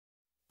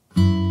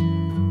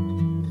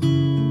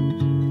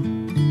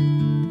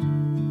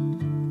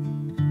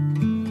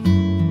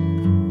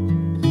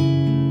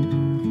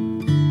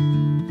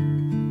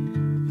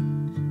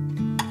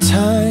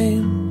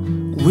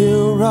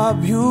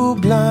rob you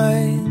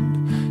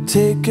blind,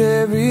 take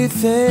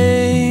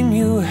everything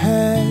you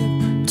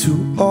had to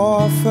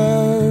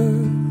offer.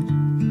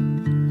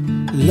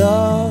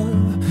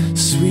 Love,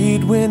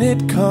 sweet when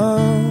it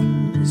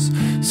comes,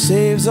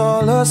 saves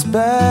all us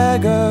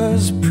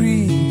beggars,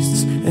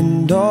 priests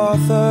and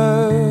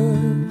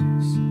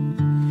authors.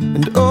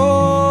 And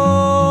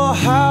oh,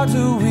 how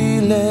do we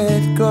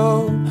let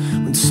go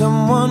when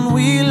someone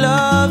we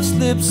love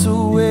slips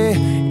away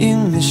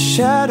in the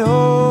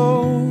shadows?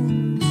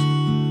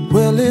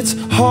 Well, it's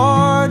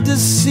hard to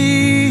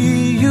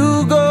see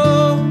you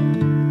go,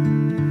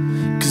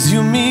 'cause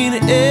you mean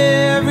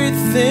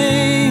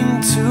everything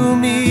to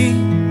me.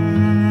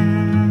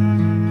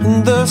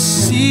 And the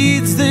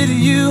seeds that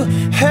you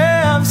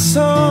have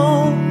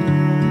sown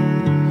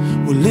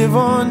will live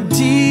on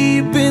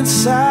deep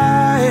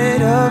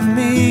inside of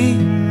me.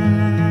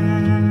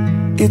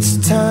 It's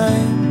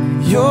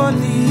time, you're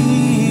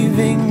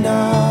leaving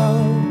now.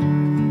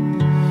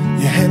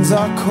 Your hands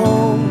are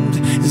cold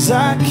as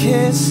I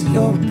kiss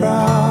your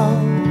brow.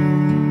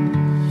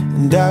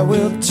 And I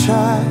will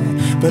try,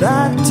 but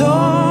I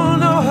don't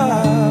know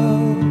how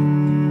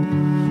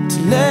to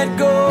let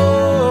go,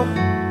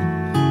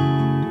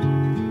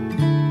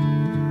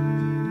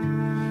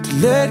 to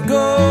let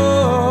go.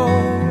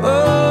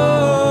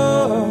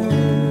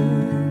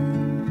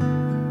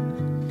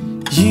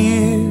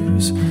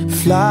 Years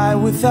fly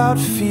without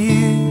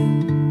fear,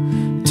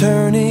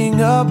 turning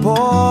a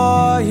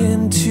boy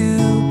into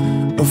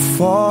a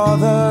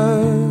father.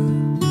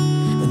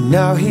 And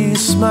now he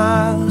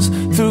smiles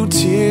through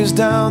tears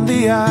down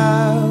the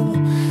aisle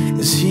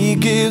as he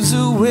gives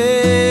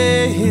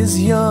away his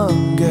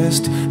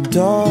youngest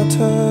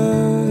daughter.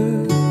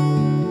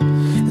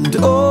 And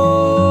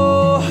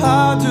oh,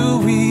 how do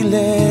we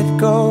let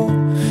go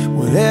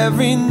when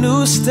every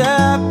new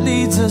step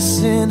leads us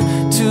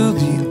into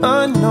the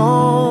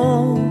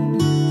unknown?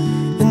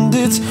 And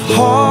it's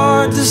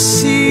hard to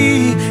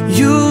see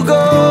you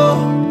go,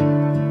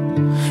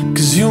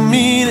 'cause you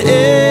mean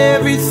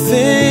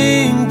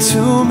everything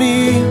to me.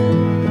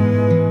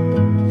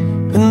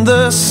 And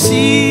the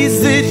seeds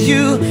that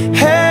you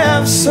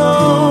have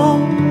sown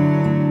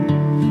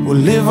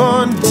will live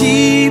on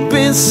deep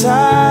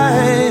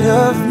inside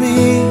of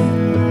me.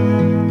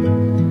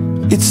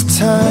 It's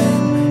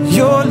time,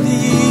 you're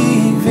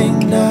leaving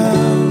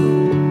now.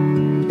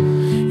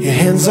 Your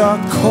hands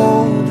are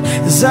cold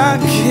as I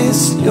kiss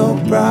your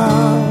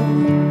brow.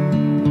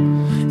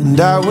 And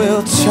I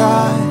will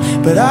try,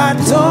 but I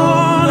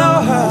don't know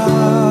how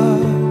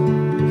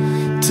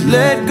to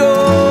let go.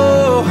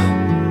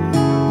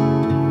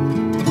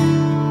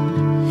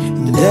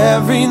 And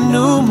every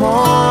new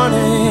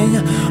morning,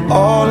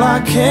 all I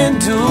can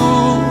do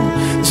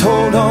is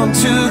hold on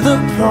to the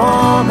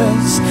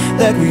promise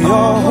that we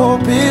all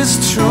hope is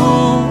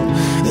true.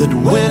 That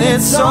when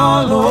it's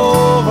all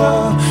over,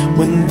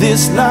 when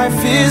this life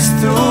is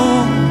through,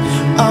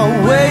 I'll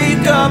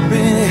wake up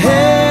in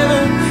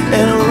heaven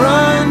and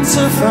run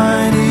to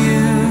find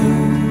you.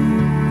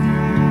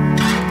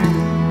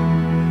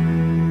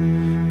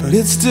 But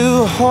it's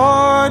still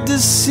hard to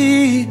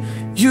see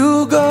you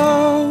go,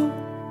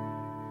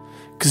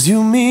 'cause you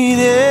mean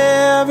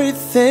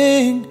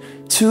everything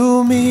to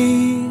me.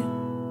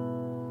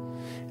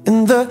 And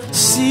the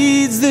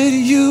seeds that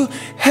you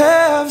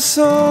have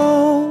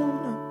sown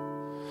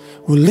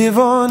will live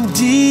on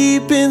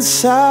deep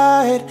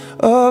inside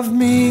of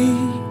me.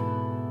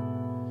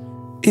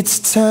 It's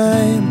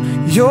time,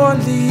 you're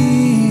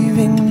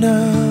leaving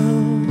now.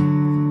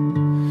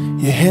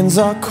 Your hands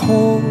are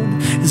cold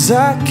as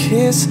I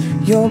kiss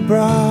your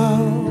brow.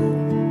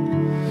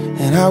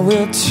 And I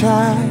will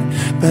try,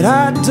 but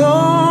I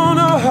don't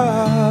know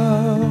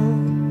how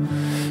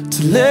to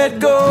let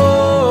go,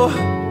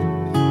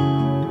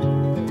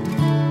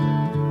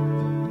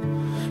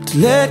 to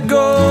let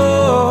go,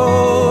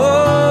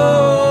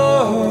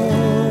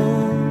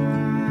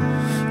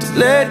 to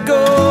let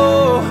go,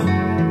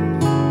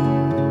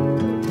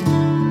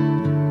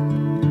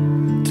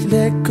 to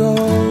let go.